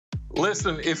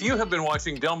Listen, if you have been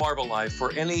watching Delmarva Life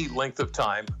for any length of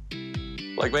time,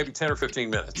 like maybe 10 or 15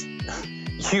 minutes,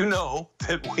 you know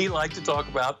that we like to talk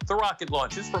about the rocket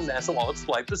launches from NASA Wallops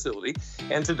Flight Facility,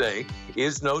 and today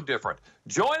is no different.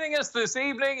 Joining us this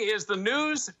evening is the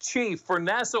news chief for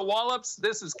NASA Wallops.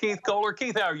 This is Keith Kohler.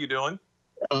 Keith, how are you doing?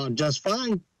 Just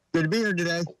fine. Good to be here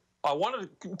today. I wanted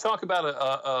to talk about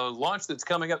a launch that's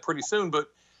coming up pretty soon, but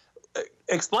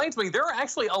explain to me, there are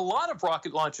actually a lot of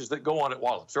rocket launches that go on at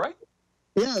Wallops, right?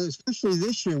 Yeah, especially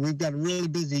this year. We've got a really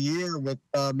busy year with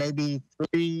maybe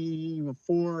 3 or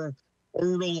 4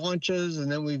 orbital launches, and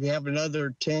then we have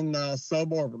another 10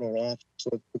 suborbital launches. So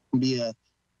it can be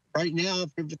right now, if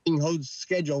everything holds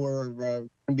schedule, we're going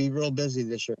to be real busy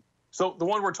this year. So the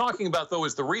one we're talking about, though,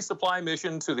 is the resupply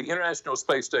mission to the International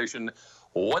Space Station.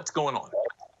 What's going on?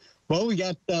 Well, we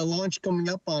got launch coming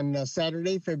up on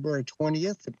Saturday, February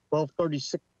 20th at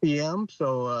 12:36 p.m.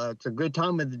 So it's a good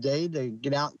time of the day to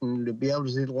get out and to be able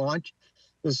to see the launch.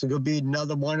 This is going to be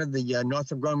another one of the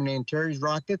Northrop Grumman Antares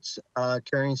rockets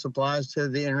carrying supplies to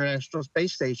the International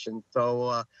Space Station.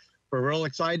 So we're real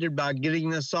excited about getting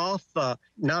this off,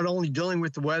 not only dealing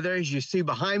with the weather, as you see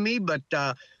behind me, but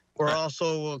we're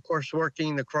also, of course,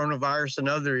 working the coronavirus and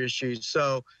other issues.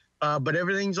 So, but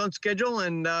everything's on schedule,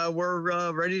 and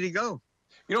we're ready to go.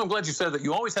 You know, I'm glad you said that.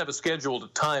 You always have a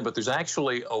scheduled time, but there's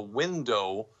actually a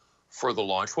window for the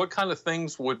launch. What kind of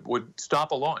things would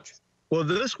stop a launch? Well,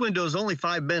 this window is only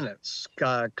 5 minutes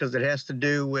because it has to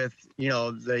do with,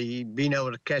 the being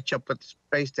able to catch up with the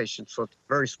space station. So it's a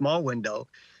very small window.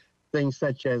 Things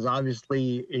such as,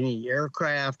 obviously, any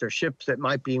aircraft or ships that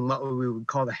might be in what we would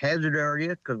call the hazard area,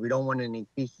 because we don't want any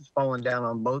pieces falling down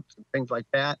on boats and things like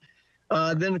that.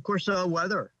 Then, of course,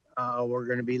 weather. We're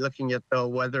going to be looking at the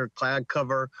weather, cloud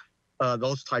cover,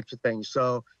 those types of things.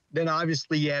 So then,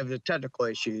 obviously, you have the technical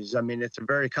issues. I mean, it's a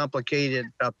very complicated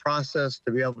process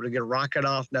to be able to get a rocket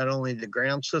off, not only the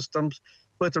ground systems,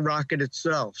 but the rocket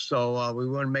itself. So we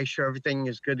want to make sure everything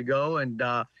is good to go and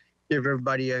give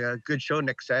everybody a good show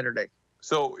next Saturday.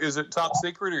 So is it top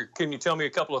secret, or can you tell me a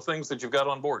couple of things that you've got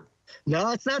on board?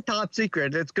 No, it's not top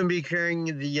secret. It's going to be carrying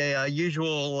the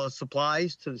usual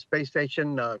supplies to the space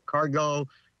station, cargo,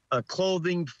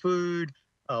 clothing, food.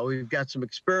 We've got some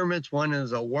experiments. One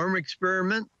is a worm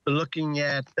experiment, looking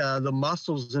at the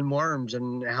muscles in worms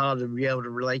and how to be able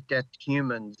to relate that to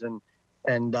humans.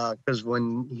 And because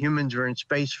when humans are in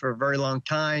space for a very long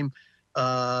time,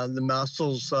 the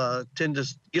muscles tend to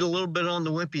get a little bit on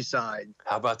the wimpy side.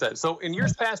 How about that? So in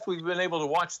years past, we've been able to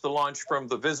watch the launch from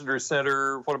the visitor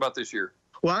center. What about this year?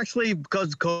 Well, actually,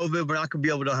 because of COVID, we're not going to be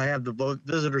able to have the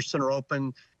visitor center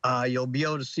open. You'll be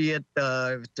able to see it.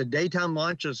 If the daytime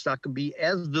launch, it's not going to be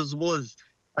as visible as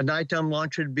a nighttime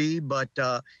launch would be, but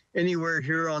anywhere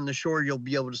here on the shore, you'll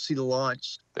be able to see the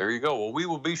launch. There you go. Well, we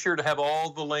will be sure to have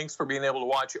all the links for being able to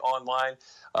watch online.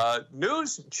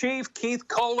 News Chief Keith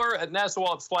Kohler at NASA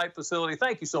Wallops Flight Facility,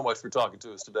 thank you so much for talking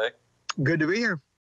to us today. Good to be here.